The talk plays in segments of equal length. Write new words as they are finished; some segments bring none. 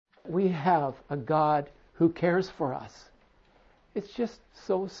We have a God who cares for us. It's just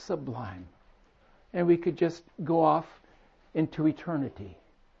so sublime. And we could just go off into eternity.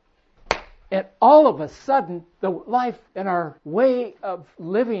 And all of a sudden, the life and our way of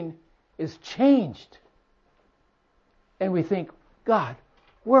living is changed. And we think, God,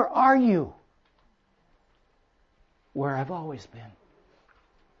 where are you? Where I've always been.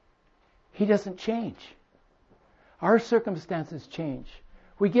 He doesn't change. Our circumstances change.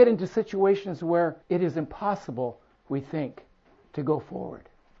 We get into situations where it is impossible, we think, to go forward.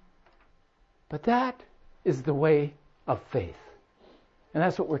 But that is the way of faith. And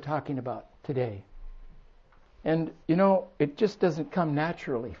that's what we're talking about today. And, it just doesn't come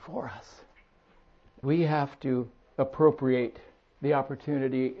naturally for us. We have to appropriate the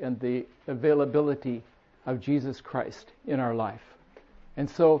opportunity and the availability of Jesus Christ in our life. And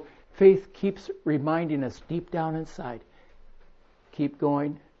so faith keeps reminding us deep down inside, keep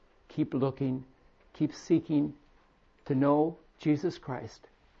going, keep looking, keep seeking to know Jesus Christ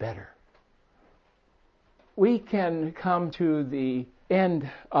better. We can come to the end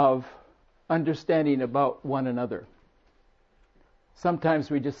of understanding about one another. Sometimes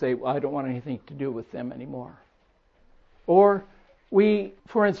we just say, well, I don't want anything to do with them anymore. Or we,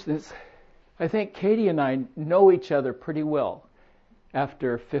 for instance, I think Katie and I know each other pretty well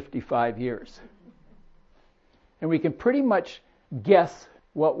after 55 years. And we can pretty much guess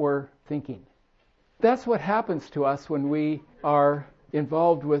what we're thinking. That's what happens to us when we are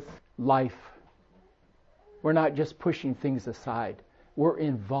involved with life. We're not just pushing things aside. We're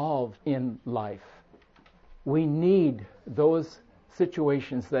involved in life. We need those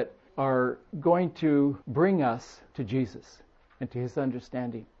situations that are going to bring us to Jesus and to His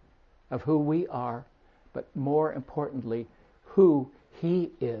understanding of who we are, but more importantly, who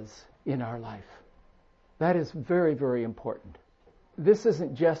He is in our life. That is very, very important. This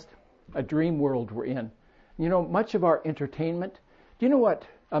isn't just a dream world we're in. Much of our entertainment, do you know what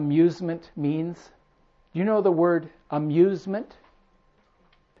amusement means? Do you know the word amusement?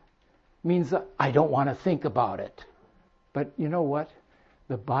 It means I don't want to think about it. But you know what?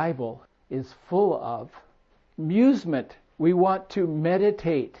 The Bible is full of amusement. We want to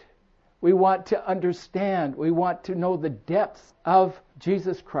meditate. We want to understand. We want to know the depths of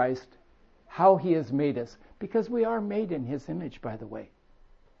Jesus Christ, how He has made us. Because we are made in His image, by the way.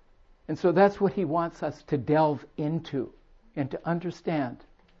 And so that's what He wants us to delve into and to understand,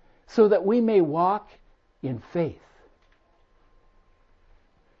 so that we may walk in faith.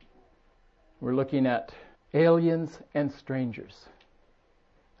 We're looking at aliens and strangers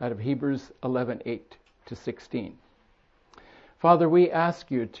out of Hebrews 11:8-16. Father, we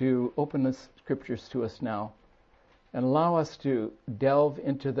ask You to open the Scriptures to us now and allow us to delve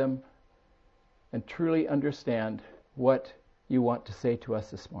into them and truly understand what You want to say to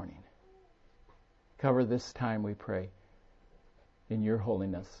us this morning. Cover this time, we pray, in Your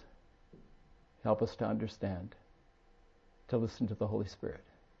holiness. Help us to understand, to listen to the Holy Spirit.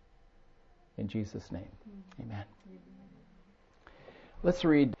 In Jesus' name, amen. Let's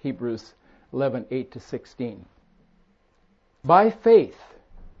read Hebrews 11:8-16. By faith,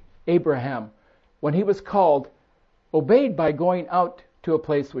 Abraham, when he was called, obeyed by going out to a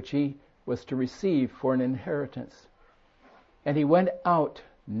place which he was to receive for an inheritance. And he went out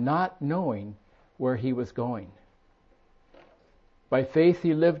not knowing where he was going. By faith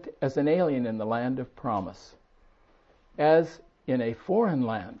he lived as an alien in the land of promise, as in a foreign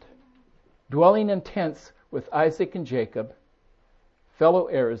land, dwelling in tents with Isaac and Jacob, fellow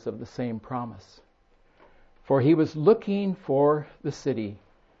heirs of the same promise. For he was looking for the city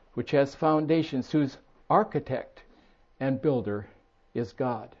which has foundations, whose architect and builder is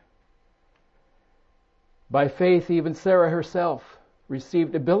God. By faith even Sarah herself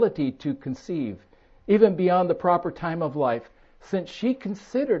received ability to conceive, even beyond the proper time of life, since she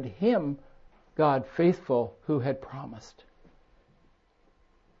considered him, God, faithful who had promised.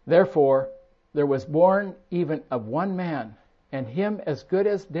 Therefore, there was born even of one man, and him as good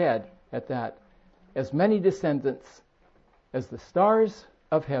as dead at that, as many descendants as the stars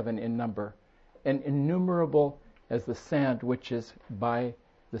of heaven in number, and innumerable as the sand which is by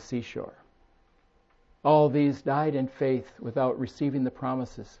the seashore. All these died in faith without receiving the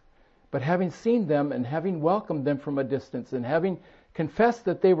promises, but having seen them and having welcomed them from a distance, and having confessed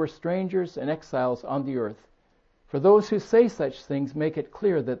that they were strangers and exiles on the earth. For those who say such things make it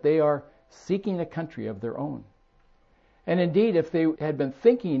clear that they are seeking a country of their own. And indeed, if they had been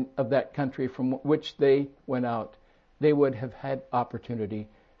thinking of that country from which they went out, they would have had opportunity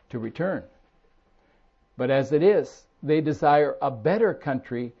to return. But as it is, they desire a better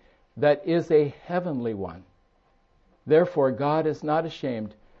country that is a heavenly one. Therefore, God is not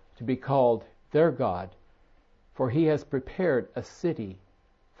ashamed to be called their God, for he has prepared a city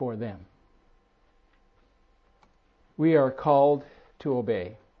for them. We are called to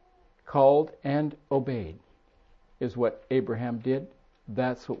obey. Called and obeyed is what Abraham did.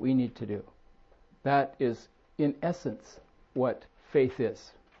 That's what we need to do. That is, in essence, what faith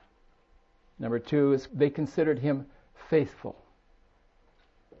is. Number 2 is they considered him faithful.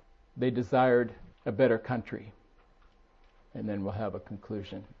 They desired a better country. And then we'll have a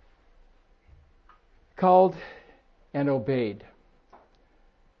conclusion. Called and obeyed.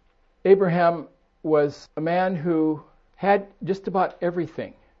 Abraham was a man who had just about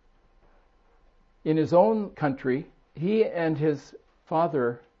everything. In his own country, he and his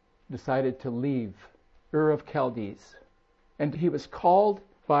father decided to leave Ur of Chaldees. And he was called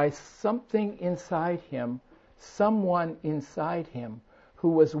by something inside him, someone inside him who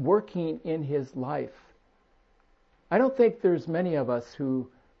was working in his life. I don't think there's many of us who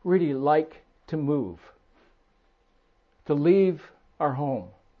really like to move, to leave our home.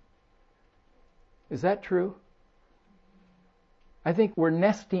 Is that true? I think we're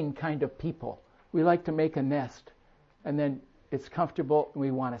nesting kind of people. We like to make a nest, and then it's comfortable, and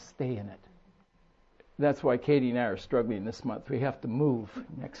we want to stay in it. That's why Katie and I are struggling this month. We have to move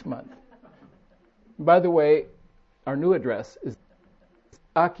next month. By the way, our new address is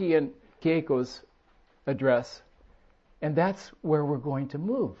Aki and Keiko's address, and that's where we're going to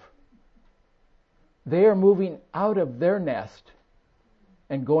move. They are moving out of their nest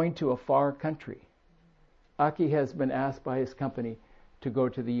and going to a far country. Aki has been asked by his company to go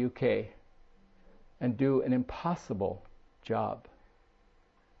to the UK and do an impossible job.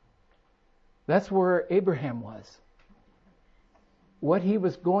 That's where Abraham was. What he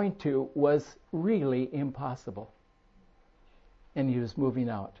was going to was really impossible. And he was moving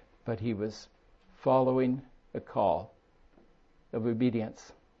out, but he was following the call of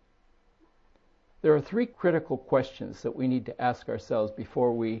obedience. There are 3 critical questions that we need to ask ourselves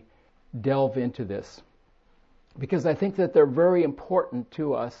before we delve into this, because I think that they're very important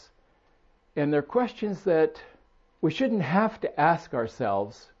to us, and they're questions that we shouldn't have to ask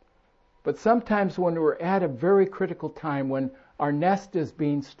ourselves, but sometimes when we're at a very critical time, when our nest is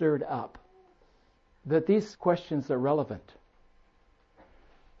being stirred up, that these questions are relevant.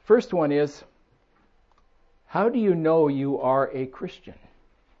 First one is, how do you know you are a Christian?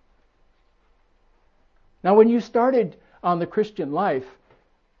 Now, when you started on the Christian life,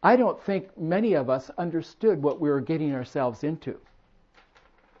 I don't think many of us understood what we were getting ourselves into.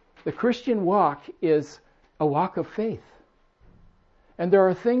 The Christian walk is a walk of faith. And there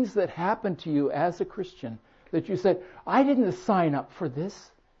are things that happen to you as a Christian that you said, I didn't sign up for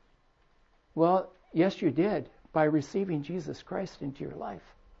this. Well, yes, you did, by receiving Jesus Christ into your life.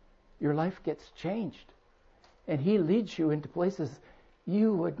 Your life gets changed. And he leads you into places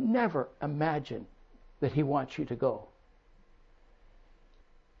you would never imagine that he wants you to go.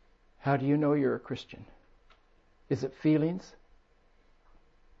 How do you know you're a Christian? Is it feelings?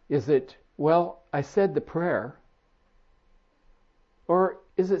 Is it, well, I said the prayer? Or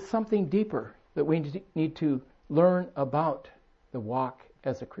is it something deeper that we need to learn about the walk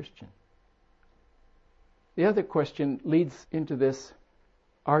as a Christian? The other question leads into this,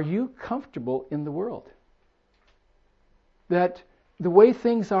 are you comfortable in the world? That the way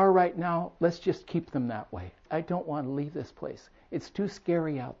things are right now, let's just keep them that way. I don't want to leave this place. It's too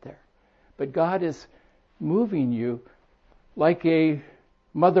scary out there. But God is moving you like a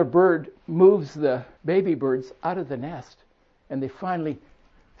mother bird moves the baby birds out of the nest, and they finally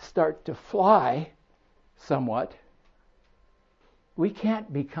start to fly somewhat. We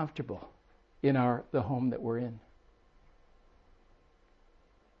can't be comfortable in the home that we're in.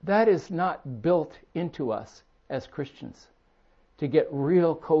 That is not built into us as Christians, to get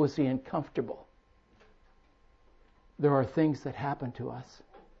real cozy and comfortable. There are things that happen to us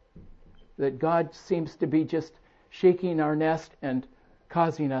that God seems to be just shaking our nest and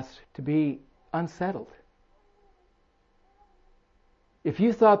causing us to be unsettled. If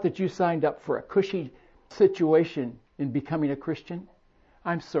you thought that you signed up for a cushy situation in becoming a Christian,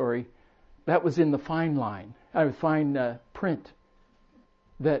 I'm sorry, that was in the fine print.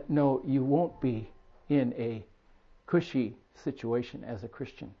 That no, you won't be in a cushy situation as a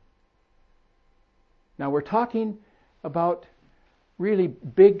Christian. Now we're talking about really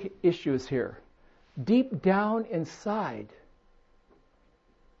big issues here. Deep down inside,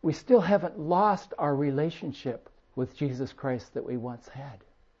 we still haven't lost our relationship with Jesus Christ that we once had.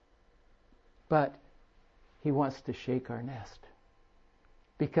 But he wants to shake our nest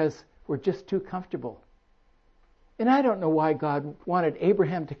because we're just too comfortable. And I don't know why God wanted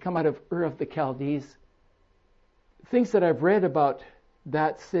Abraham to come out of Ur of the Chaldees. Things that I've read about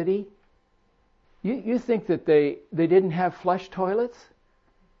that city, you think that they didn't have flush toilets?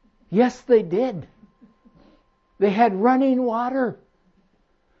 Yes, they did. They had running water.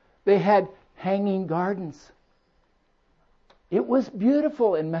 They had hanging gardens. It was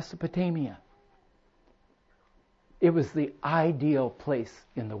beautiful in Mesopotamia. It was the ideal place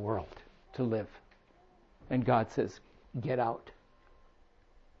in the world to live. And God says, get out.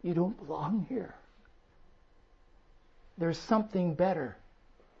 You don't belong here. There's something better.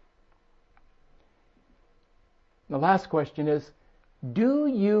 The last question is, do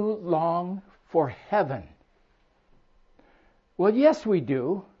you long for heaven? Well, yes, we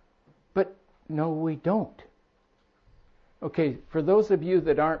do, but no, we don't. Okay, for those of you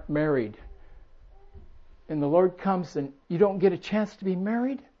that aren't married, and the Lord comes and you don't get a chance to be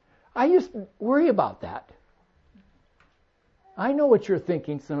married, I used to worry about that. I know what you're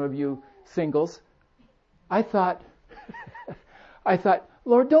thinking, some of you singles. I thought,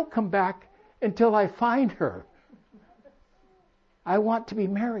 Lord, don't come back until I find her. I want to be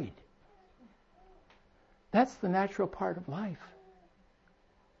married. That's the natural part of life.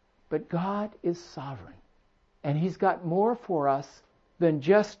 But God is sovereign. And He's got more for us than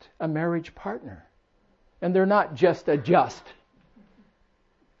just a marriage partner. And they're not just a just.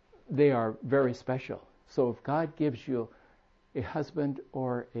 They are very special. So if God gives you a husband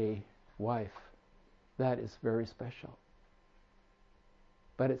or a wife, that is very special.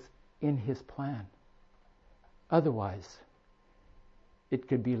 But it's in His plan. Otherwise, it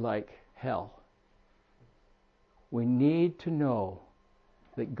could be like hell. We need to know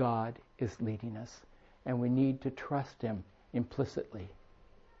that God is leading us, and we need to trust Him implicitly.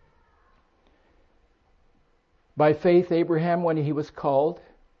 By faith, Abraham, when he was called,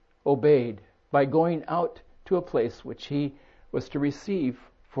 obeyed by going out to a place which he was to receive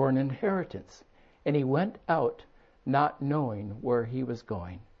for an inheritance. And he went out not knowing where he was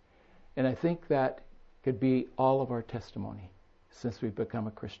going. And I think that could be all of our testimony since we've become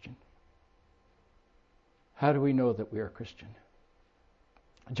a Christian. How do we know that we are a Christian?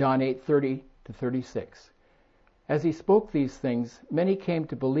 John 8:30-36. As he spoke these things, many came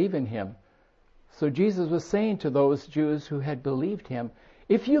to believe in him. So Jesus was saying to those Jews who had believed him,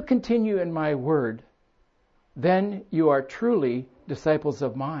 if you continue in my word, then you are truly disciples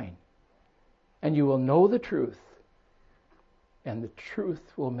of mine, and you will know the truth, and the truth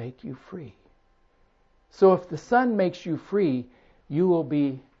will make you free. So if the Son makes you free, you will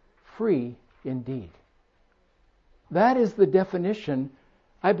be free indeed. That is the definition,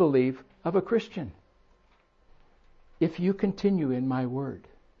 I believe, of a Christian. If you continue in my word.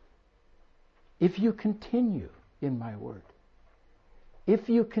 If you continue in my word. If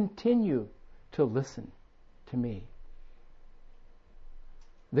you continue to listen to me,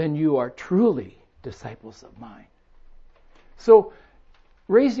 then you are truly disciples of mine. So,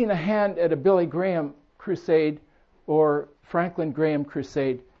 raising a hand at a Billy Graham crusade or Franklin Graham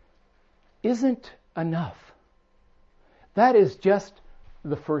crusade isn't enough. That is just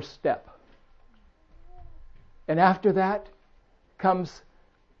the first step. And after that comes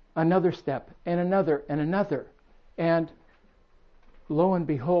another step and another and another. And lo and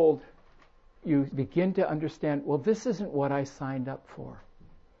behold, you begin to understand, well, this isn't what I signed up for.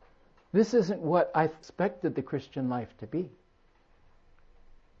 This isn't what I expected the Christian life to be.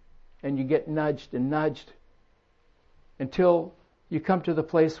 And you get nudged and nudged until you come to the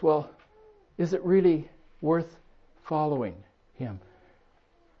place, well, is it really worth following him?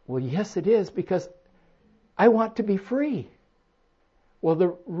 Well, yes, it is, because I want to be free. Well,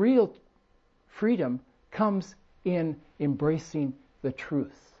 the real freedom comes in embracing the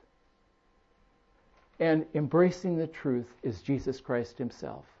truth. And embracing the truth is Jesus Christ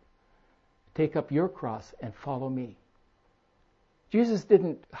himself. Take up your cross and follow me. Jesus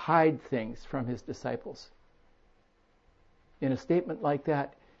didn't hide things from his disciples. In a statement like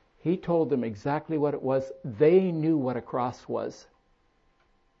that, he told them exactly what it was. They knew what a cross was.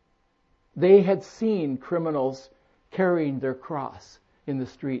 They had seen criminals carrying their cross in the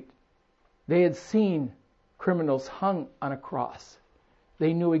street. They had seen criminals hung on a cross.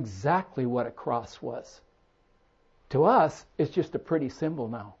 They knew exactly what a cross was. To us, it's just a pretty symbol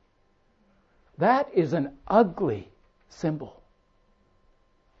now. That is an ugly symbol.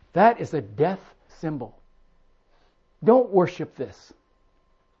 That is a death symbol. Don't worship this,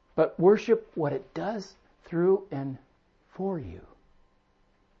 but worship what it does through and for you,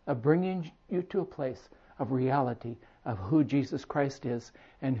 of bringing you to a place of reality of who Jesus Christ is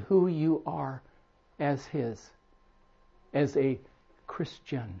and who you are as his, as a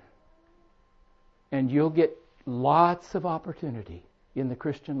Christian. And you'll get lots of opportunity in the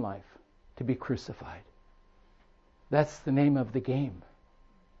Christian life to be crucified. That's the name of the game.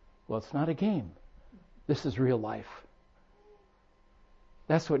 Well, it's not a game. This is real life.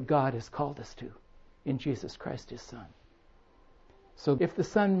 That's what God has called us to in Jesus Christ, His Son. So if the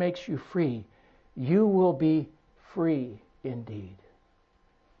Son makes you free, you will be free indeed.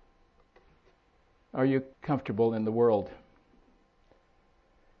 Are you comfortable in the world?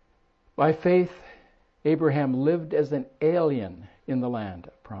 By faith, Abraham lived as an alien in the land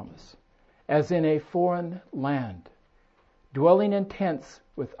of promise, as in a foreign land, dwelling in tents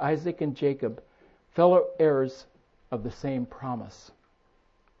with Isaac and Jacob, fellow heirs of the same promise.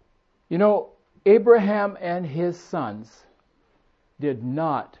 You know, Abraham and his sons did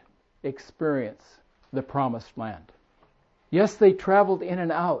not experience the promised land. Yes, they traveled in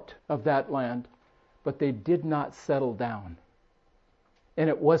and out of that land, but they did not settle down. And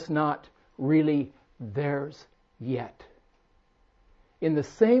it was not really theirs yet. In the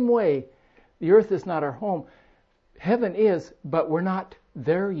same way, the earth is not our home. Heaven is, but we're not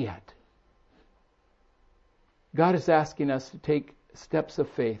there yet. God is asking us to take steps of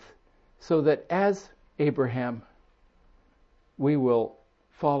faith so that as Abraham, we will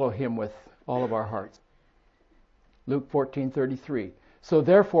follow him with all of our hearts. Luke 14:33. So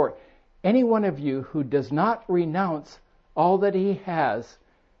therefore, any one of you who does not renounce all that he has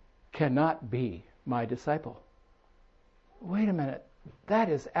cannot be my disciple. Wait a minute. That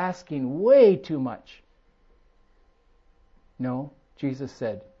is asking way too much. No, Jesus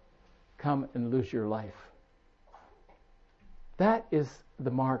said, come and lose your life. That is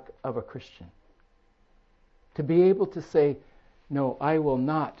the mark of a Christian. To be able to say, no, I will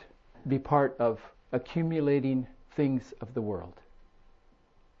not be part of accumulating things of the world.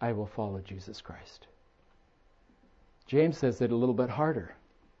 I will follow Jesus Christ. James says it a little bit harder.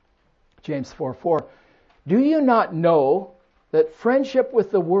 James 4:4. Do you not know that friendship with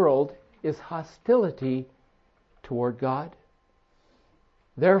the world is hostility toward God?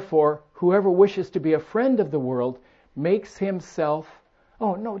 Therefore, whoever wishes to be a friend of the world makes himself,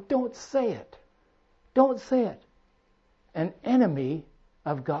 oh no, don't say it. Don't say it. An enemy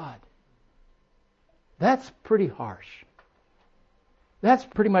of God. That's pretty harsh. That's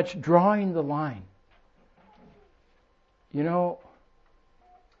pretty much drawing the line. You know,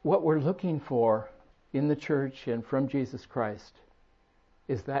 what we're looking for in the church and from Jesus Christ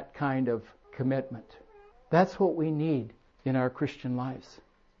is that kind of commitment. That's what we need in our Christian lives,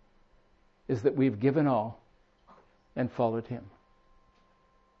 is that we've given all and followed Him.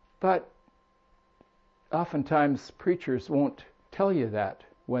 But oftentimes preachers won't tell you that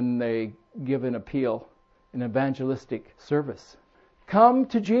when they give an appeal, an evangelistic service. Come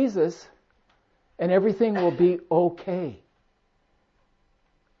to Jesus and everything will be okay.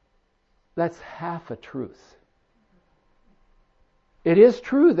 That's half a truth. It is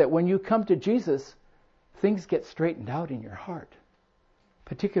true that when you come to Jesus, things get straightened out in your heart,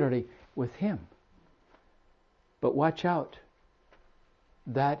 particularly with Him. But watch out.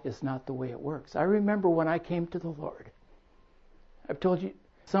 That is not the way it works. I remember when I came to the Lord. I've told you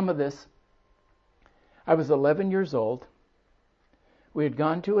some of this. I was 11 years old. We had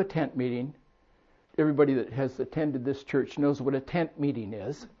gone to a tent meeting. Everybody that has attended this church knows what a tent meeting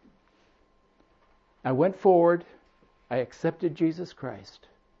is. I went forward. I accepted Jesus Christ.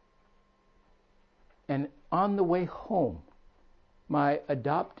 And on the way home, my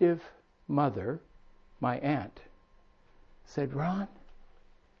adoptive mother, my aunt, said, Ron,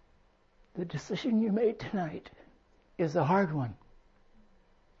 the decision you made tonight is a hard one.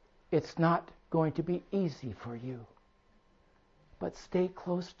 It's not going to be easy for you. But stay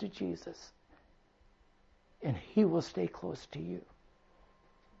close to Jesus, and He will stay close to you.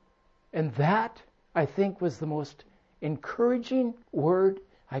 And that, I think, was the most encouraging word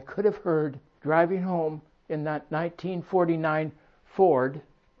I could have heard driving home in that 1949 Ford.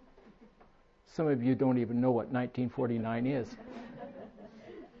 Some of you don't even know what 1949 is.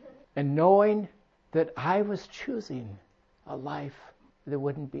 And knowing that I was choosing a life that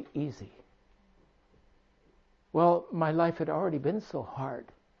wouldn't be easy. Well, my life had already been so hard.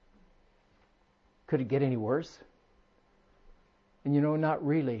 Could it get any worse? And you know, not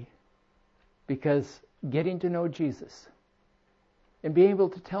really. Because getting to know Jesus and being able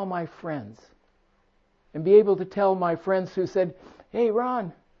to tell my friends and be able to tell my friends who said, hey,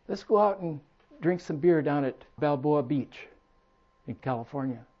 Ron, let's go out and drink some beer down at Balboa Beach in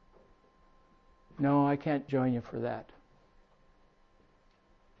California. No, I can't join you for that.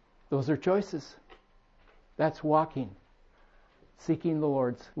 Those are choices. That's walking, seeking the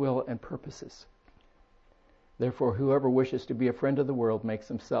Lord's will and purposes. Therefore, whoever wishes to be a friend of the world makes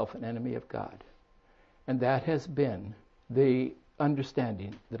himself an enemy of God. And that has been the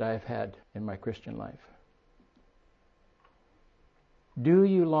understanding that I have had in my Christian life. Do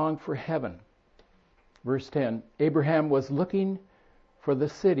you long for heaven? Verse 10, Abraham was looking for the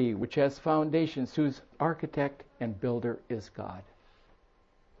city which has foundations, whose architect and builder is God.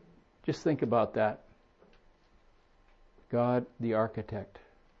 Just think about that. God the architect.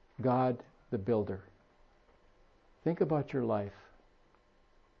 God the builder. Think about your life.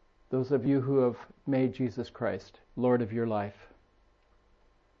 Those of you who have made Jesus Christ Lord of your life.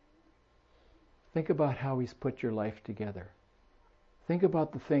 Think about how He's put your life together. Think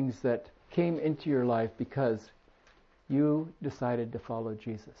about the things that came into your life because you decided to follow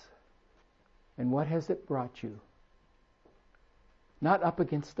Jesus. And what has it brought you? Not up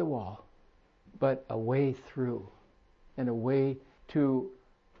against the wall, but a way through and a way to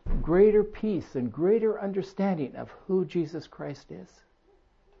greater peace and greater understanding of who Jesus Christ is.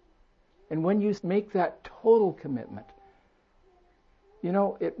 And when you make that total commitment,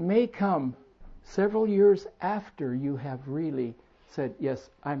 it may come several years after you have really said, yes,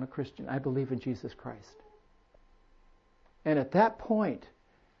 I'm a Christian. I believe in Jesus Christ. And at that point,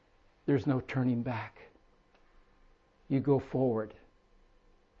 there's no turning back. You go forward,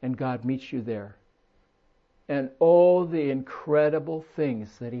 and God meets you there. And all the incredible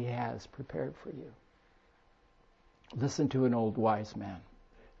things that He has prepared for you. Listen to an old wise man.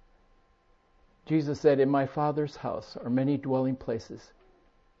 Jesus said, in my Father's house are many dwelling places.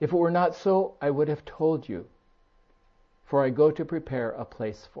 If it were not so, I would have told you, for I go to prepare a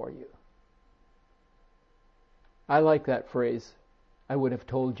place for you. I like that phrase, I would have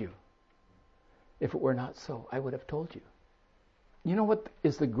told you. If it were not so, I would have told you. You know what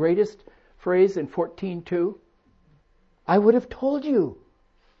is the greatest phrase in 14:2? I would have told you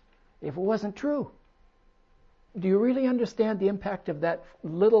if it wasn't true. Do you really understand the impact of that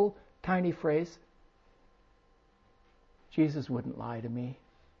little tiny phrase? Jesus wouldn't lie to me.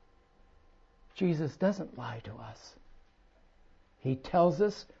 Jesus doesn't lie to us. He tells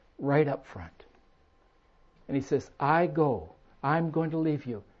us right up front. And He says, I'm going to leave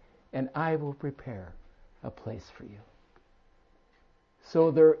you, and I will prepare a place for you.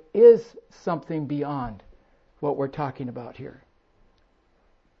 So there is something beyond what we're talking about here.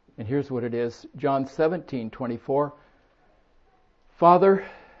 And here's what it is. John 17:24. Father,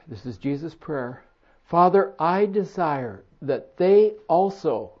 this is Jesus' prayer. Father, I desire that they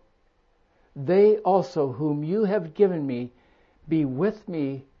also whom you have given me, be with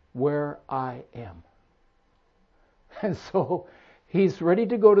me where I am. And so He's ready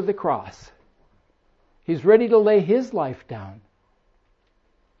to go to the cross. He's ready to lay His life down.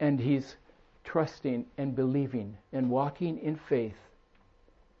 And He's trusting and believing and walking in faith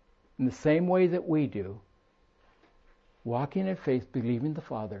in the same way that we do. Walking in faith, believing the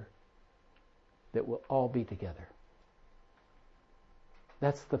Father, that we'll all be together.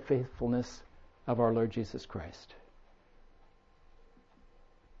 That's the faithfulness of our Lord Jesus Christ.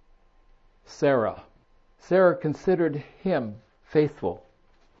 Sarah considered him faithful.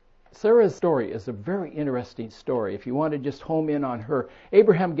 Sarah's story is a very interesting story. If you want to just home in on her,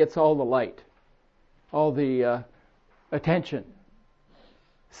 Abraham gets all the light, all the attention.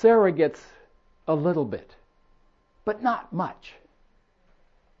 Sarah gets a little bit, but not much.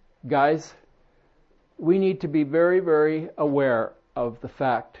 Guys, we need to be very, very aware of the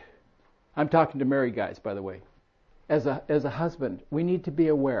fact. I'm talking to married guys, by the way. As a husband, we need to be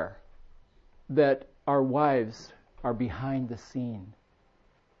aware that our wives are behind the scene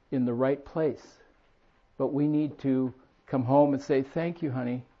in the right place. But we need to come home and say, thank you,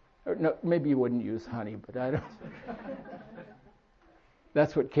 honey. Or no, maybe you wouldn't use honey, but I don't.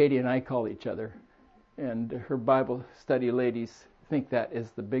 That's what Katie and I call each other. And her Bible study ladies think that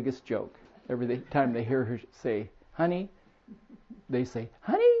is the biggest joke. Every time they hear her say, honey, they say,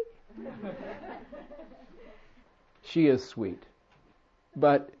 honey. She is sweet.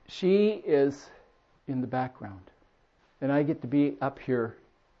 But she is in the background. And I get to be up here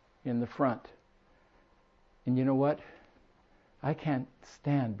in the front. And you know what? I can't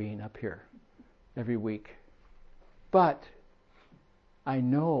stand being up here every week. But I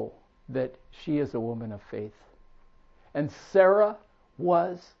know that she is a woman of faith. And Sarah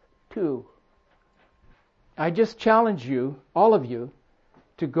was too. I just challenge you, all of you,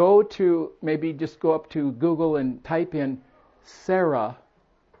 to go to, maybe just go up to Google and type in Sarah,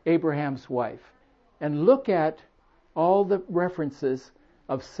 Abraham's wife, and look at all the references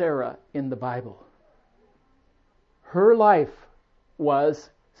of Sarah in the Bible. Her life was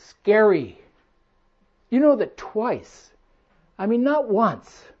scary. You know that twice, I mean not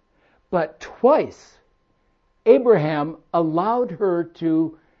once, but twice, Abraham allowed her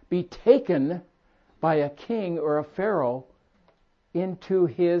to be taken by a king or a pharaoh into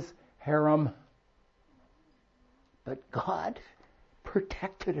his harem. But God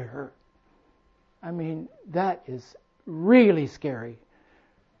protected her. I mean, that is really scary.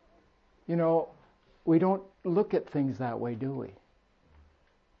 You know, we don't look at things that way, do we?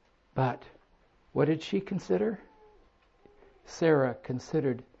 But what did she consider? Sarah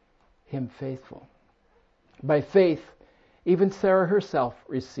considered him faithful. By faith, even Sarah herself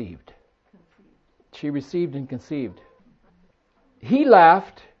received. She received and conceived. He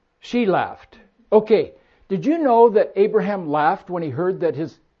laughed, she laughed. Okay, did you know that Abraham laughed when he heard that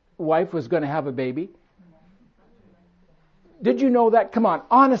his wife was going to have a baby? Did you know that? Come on,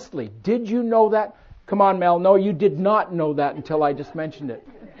 honestly, did you know that? Come on, Mel, no, you did not know that until I just mentioned it.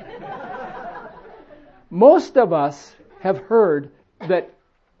 Most of us have heard that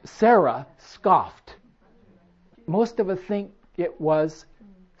Sarah scoffed. Most of us think it was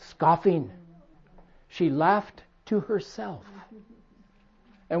scoffing. She laughed to herself.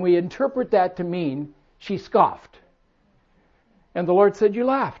 And we interpret that to mean she scoffed. And the Lord said, you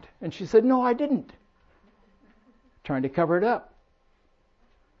laughed. And she said, no, I didn't. Trying to cover it up.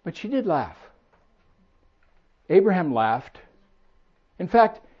 But she did laugh. Abraham laughed. In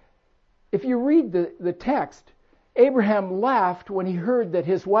fact, if you read the text, Abraham laughed when he heard that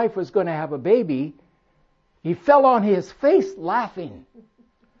his wife was going to have a baby. He fell on his face laughing.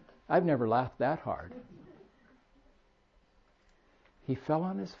 I've never laughed that hard. He fell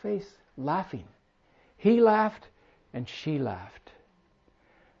on his face laughing. He laughed and she laughed.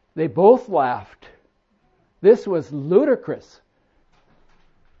 They both laughed. This was ludicrous.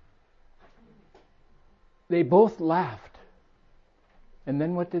 They both laughed. And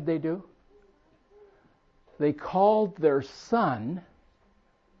then what did they do? They called their son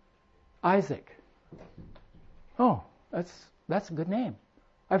Isaac. Oh, that's a good name.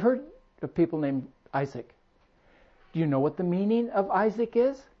 I've heard of people named Isaac. Do you know what the meaning of Isaac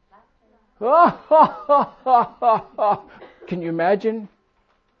is? Can you imagine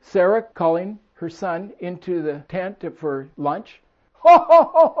Sarah calling her son into the tent for lunch? Ho,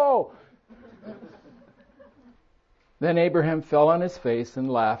 ho, ho, ho! Then Abraham fell on his face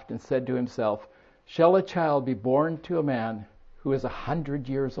and laughed and said to himself, shall a child be born to a man who is 100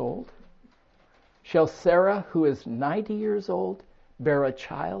 years old? Shall Sarah, who is 90 years old, bear a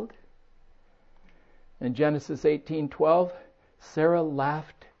child? In Genesis 18:12, Sarah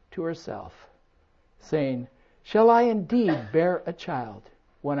laughed to herself, saying, shall I indeed bear a child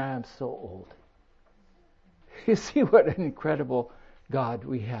when I am so old? You see what an incredible God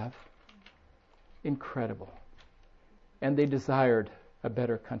we have. Incredible. And they desired a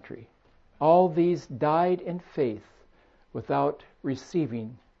better country. All these died in faith without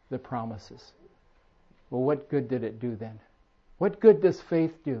receiving the promises. Well, what good did it do then? What good does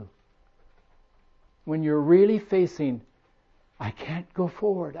faith do? When you're really facing, I can't go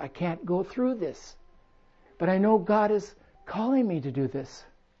forward, I can't go through this, but I know God is calling me to do this.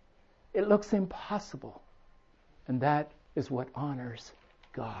 It looks impossible. And that is what honors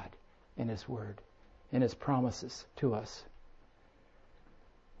God and His Word and His promises to us.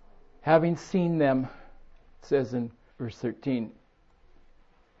 Having seen them, it says in verse 13,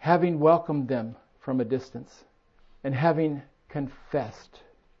 having welcomed them from a distance, and having confessed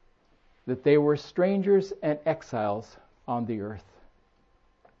that they were strangers and exiles on the earth.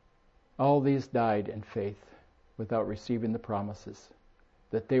 All these died in faith without receiving the promises,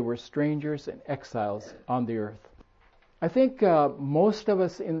 that they were strangers and exiles on the earth. I think most of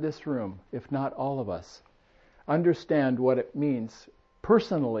us in this room, if not all of us, understand what it means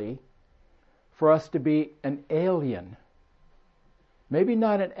personally for us to be an alien. Maybe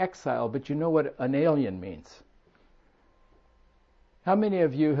not an exile, but you know what an alien means. How many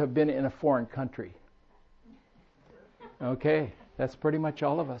of you have been in a foreign country? Okay, that's pretty much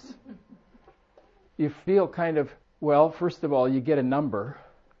all of us. You feel kind of, well, first of all, you get a number,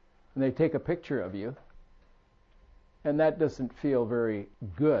 and they take a picture of you, and that doesn't feel very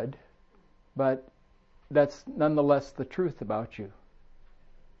good, but that's nonetheless the truth about you.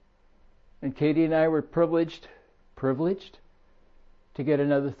 And Katie and I were privileged to get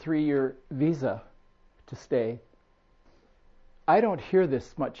another 3-year visa to stay. I don't hear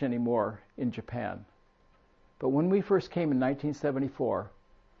this much anymore in Japan. But when we first came in 1974,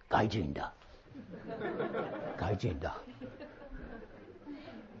 가이진다. 가이진다.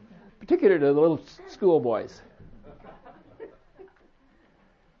 Particularly to the little schoolboys.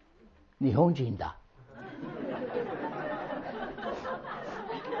 일본인다.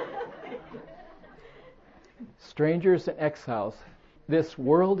 Strangers and exiles. This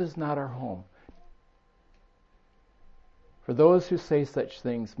world is not our home. For those who say such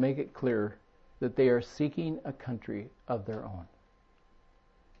things, make it clear that they are seeking a country of their own.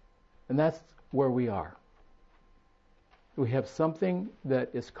 And that's where we are. We have something that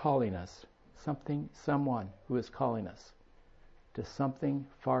is calling us, someone who is calling us to something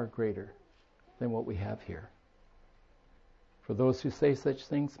far greater than what we have here. For those who say such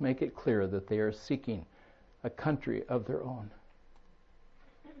things, make it clear that they are seeking a country of their own.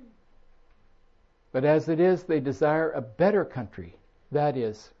 But as it is, they desire a better country, that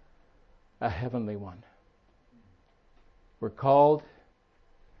is, a heavenly one. We're called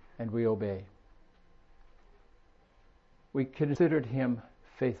and we obey. We considered him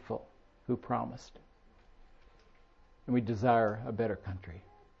faithful who promised. And we desire a better country.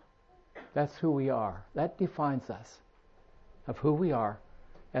 That's who we are. That defines us of who we are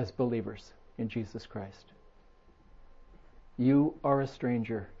as believers in Jesus Christ. You are a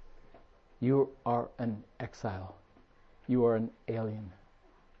stranger. You are an exile. You are an alien.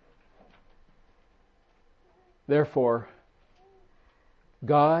 Therefore,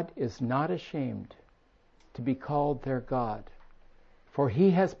 God is not ashamed to be called their God, for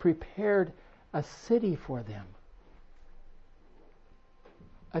he has prepared a city for them.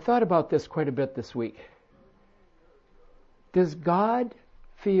 I thought about this quite a bit this week. Does God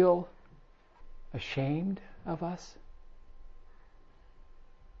feel ashamed of us?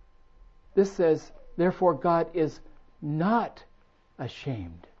 This says, therefore God is not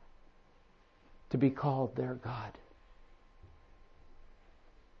ashamed to be called their God.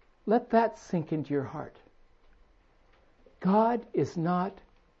 Let that sink into your heart. God is not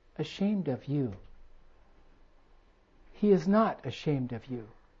ashamed of you. He is not ashamed of you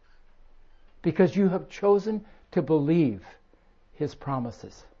because you have chosen to believe his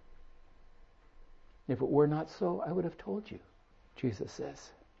promises. If it were not so, I would have told you, Jesus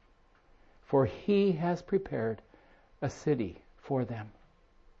says. For he has prepared a city for them.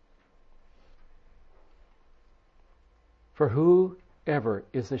 For whoever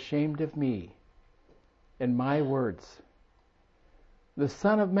is ashamed of me and my words, the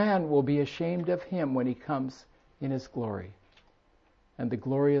Son of Man will be ashamed of him when he comes in his glory, and the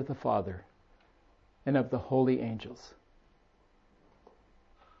glory of the Father and of the holy angels.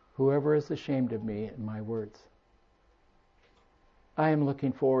 Whoever is ashamed of me and my words. I am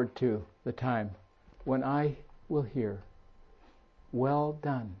looking forward to the time when I will hear, well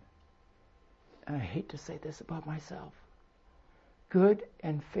done. And I hate to say this about myself. Good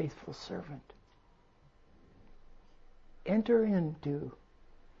and faithful servant. Enter into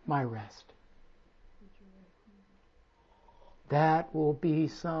my rest. That will be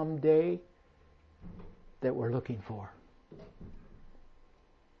some day that we're looking for.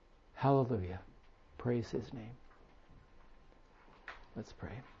 Hallelujah. Praise his name. Let's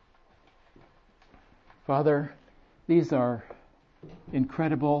pray. Father, these are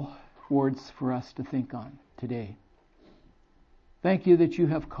incredible words for us to think on today. Thank you that you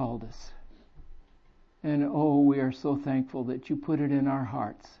have called us. And oh, we are so thankful that you put it in our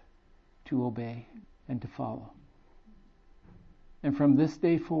hearts to obey and to follow. And from this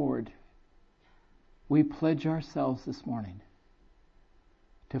day forward, we pledge ourselves this morning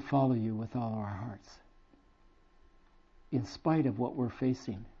to follow you with all our hearts. In spite of what we're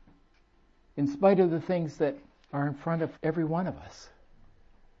facing. In spite of the things that are in front of every one of us.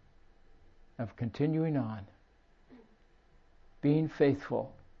 Of continuing on. Being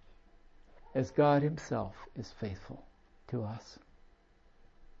faithful as God himself is faithful to us.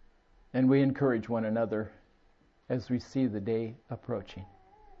 And we encourage one another as we see the day approaching.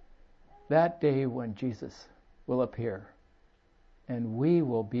 That day when Jesus will appear and we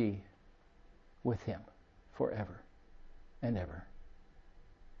will be with him forever and ever.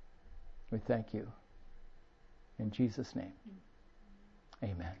 We thank you. In Jesus' name,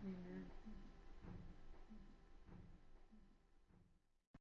 amen. Amen.